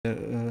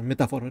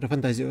metaphor,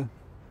 refantasio.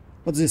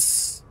 What's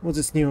this? What's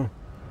this new?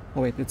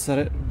 Oh wait, is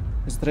it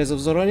Rise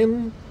of the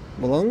Ronin?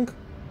 Belong?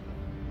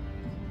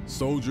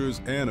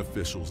 Soldiers and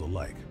officials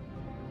alike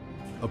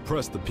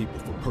oppress the people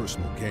for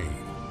personal gain,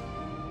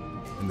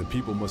 and the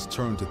people must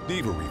turn to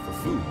thievery for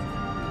food.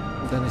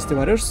 Dynasty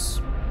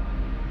Warriors?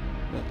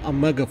 A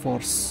mega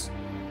force.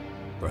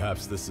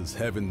 Perhaps this is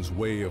heaven's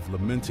way of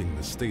lamenting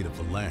the state of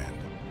the land.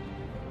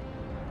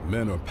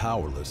 Men are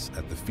powerless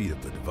at the feet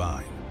of the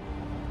divine.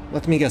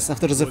 Let me guess,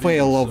 after the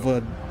fail of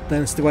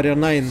Dynasty Warrior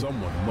 9,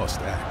 someone must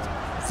act.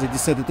 they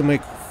decided to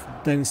make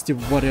Dynasty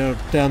Warrior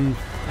 10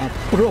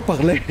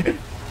 properly.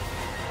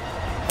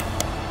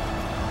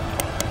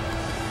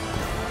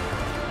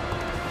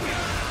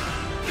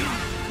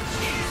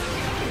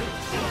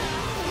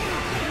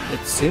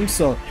 It seems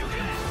so.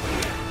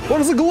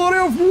 For the glory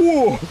of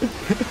war!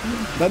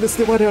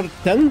 Dynasty Warrior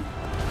 10?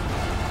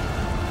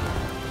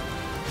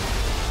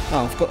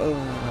 Ah, of course,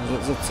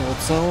 that's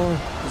also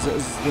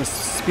the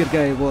spear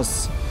guy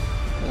was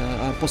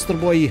our poster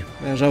boy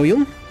Zhao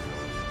Yun.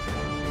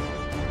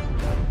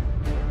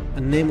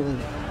 A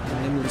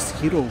nameless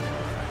hero.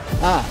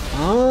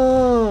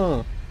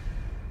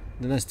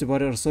 Dynasty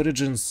Warriors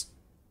Origins.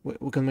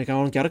 We can make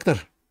our own character.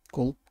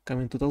 Cool.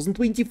 Coming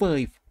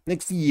 2025.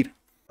 Next year.